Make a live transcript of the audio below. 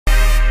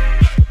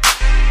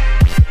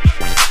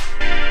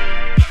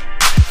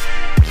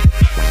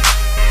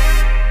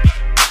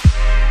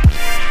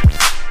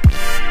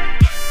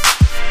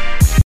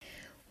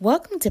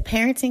Welcome to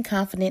Parenting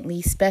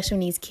Confidently Special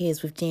Needs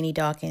Kids with Jeannie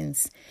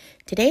Dawkins.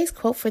 Today's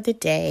quote for the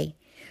day: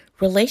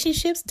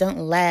 relationships don't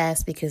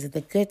last because of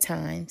the good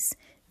times.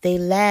 They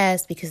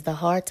last because the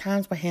hard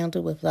times were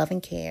handled with love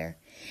and care.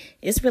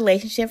 It's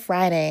Relationship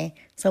Friday,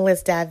 so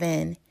let's dive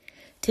in.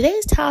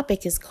 Today's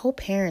topic is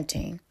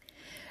co-parenting.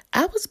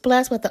 I was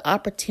blessed with the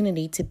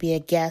opportunity to be a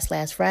guest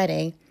last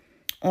Friday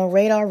on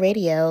Radar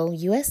Radio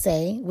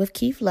USA with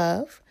Keith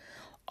Love,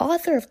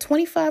 author of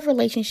 25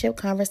 Relationship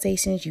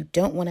Conversations You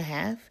Don't Want to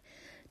Have,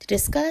 to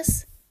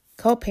discuss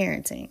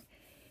co-parenting.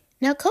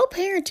 Now,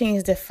 co-parenting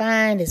is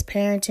defined as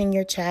parenting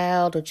your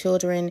child or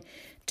children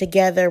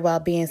together while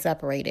being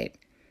separated.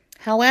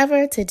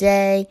 However,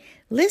 today,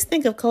 let's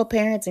think of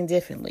co-parenting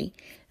differently.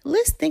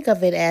 Let's think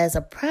of it as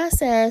a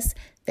process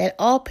that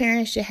all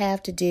parents should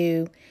have to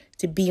do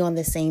to be on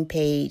the same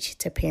page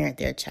to parent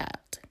their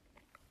child.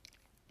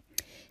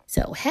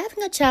 So,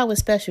 having a child with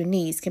special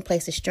needs can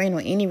place a strain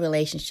on any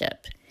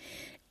relationship,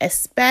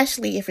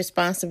 especially if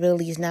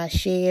responsibility is not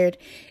shared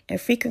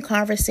and frequent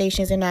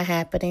conversations are not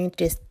happening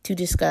just to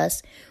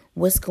discuss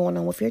what's going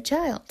on with your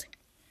child.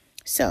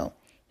 So,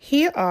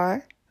 here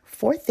are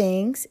 4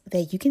 things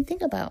that you can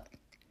think about.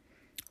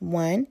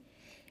 1,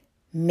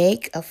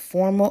 make a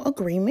formal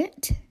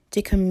agreement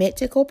to commit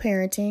to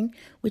co-parenting,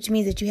 which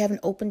means that you have an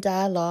open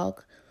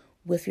dialogue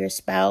with your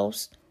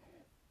spouse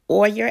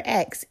or your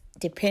ex,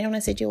 depending on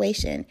the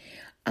situation,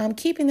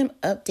 keeping them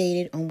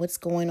updated on what's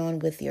going on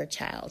with your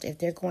child. If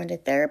they're going to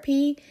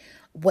therapy,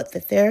 what the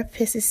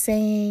therapist is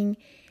saying,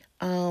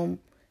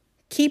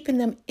 keeping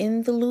them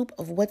in the loop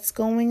of what's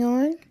going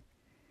on.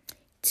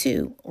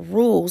 2,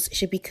 rules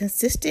should be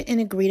consistent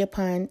and agreed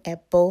upon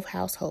at both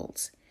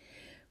households.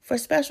 For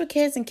special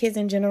kids and kids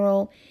in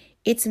general,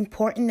 it's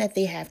important that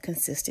they have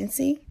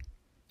consistency,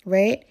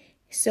 right?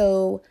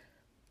 So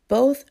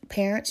both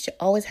parents should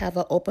always have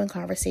an open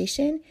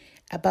conversation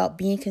about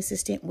being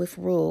consistent with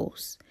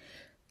rules,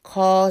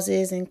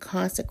 causes and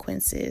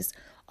consequences,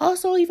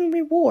 also even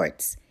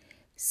rewards.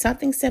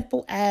 Something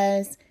simple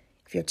as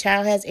if your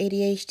child has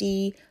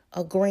ADHD,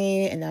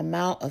 agreeing on the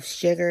amount of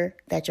sugar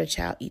that your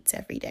child eats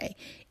every day.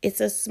 It's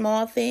a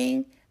small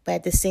thing, but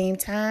at the same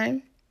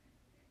time,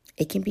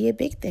 it can be a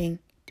big thing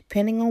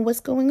depending on what's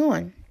going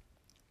on.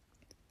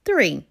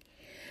 3,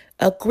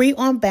 agree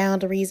on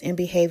boundaries and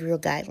behavioral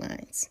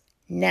guidelines.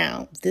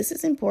 Now, this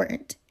is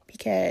important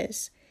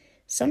because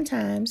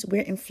sometimes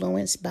we're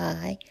influenced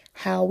by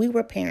how we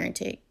were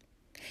parented.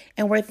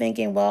 And we're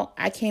thinking, well,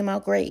 I came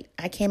out great.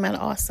 I came out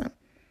awesome.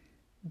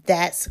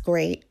 That's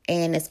great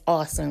and it's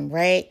awesome,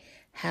 right?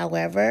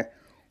 However,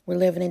 we're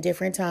living in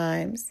different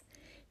times.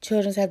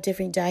 Children have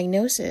different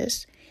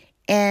diagnoses.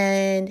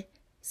 And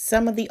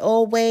some of the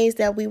old ways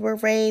that we were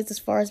raised as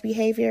far as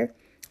behavior,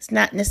 it's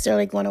not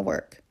necessarily going to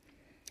work.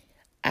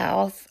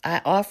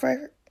 I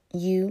offer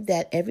you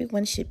that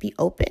everyone should be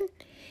open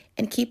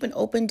and keep an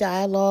open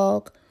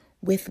dialogue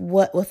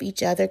with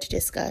each other to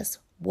discuss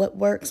what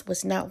works,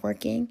 what's not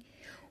working,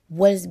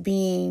 what is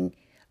being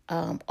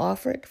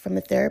offered from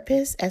the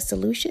therapist as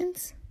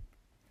solutions.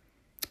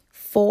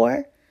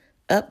 4,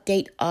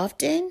 update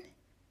often,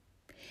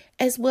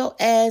 as well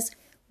as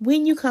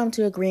when you come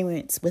to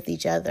agreements with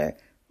each other,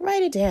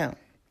 write it down,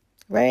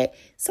 right?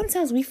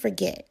 Sometimes we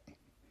forget.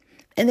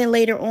 And then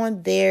later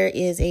on, there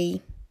is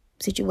a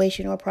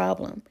situation or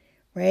problem,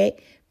 right?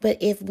 But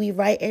if we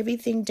write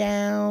everything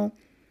down,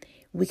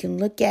 we can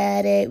look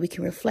at it, we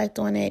can reflect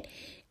on it,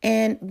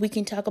 and we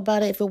can talk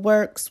about it if it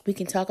works. We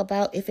can talk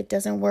about if it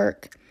doesn't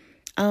work.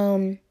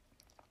 Also,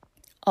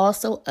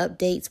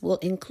 updates will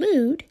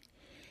include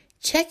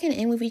checking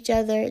in with each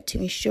other to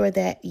ensure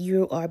that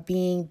you are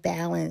being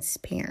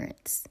balanced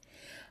parents.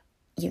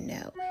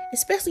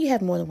 Especially if you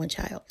have more than one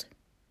child.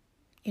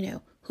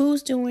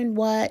 Who's doing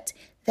what.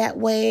 That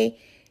way,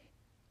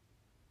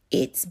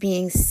 it's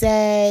being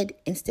said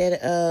instead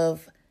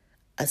of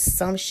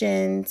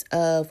assumptions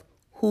of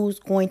who's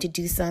going to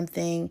do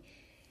something,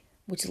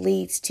 which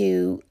leads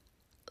to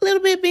a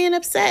little bit being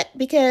upset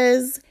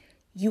because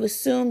you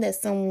assume that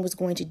someone was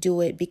going to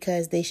do it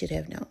because they should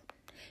have known.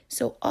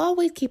 So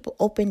always keep an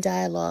open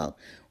dialogue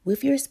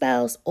with your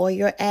spouse or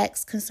your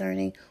ex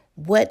concerning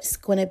what's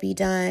going to be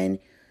done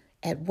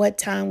at what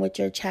time with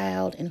your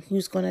child and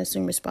who's going to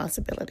assume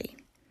responsibility.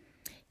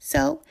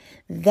 So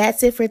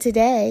that's it for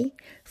today.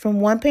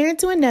 From one parent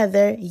to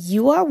another,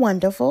 you are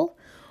wonderful.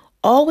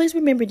 Always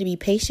remember to be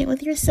patient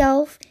with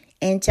yourself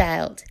and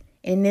child.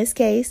 In this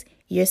case,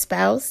 your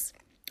spouse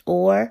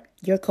or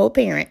your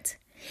co-parent.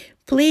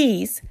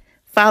 Please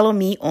follow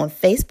me on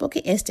Facebook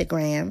and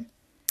Instagram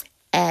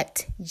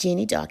at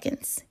Jeannie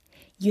Dawkins.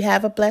 You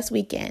have a blessed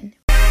weekend.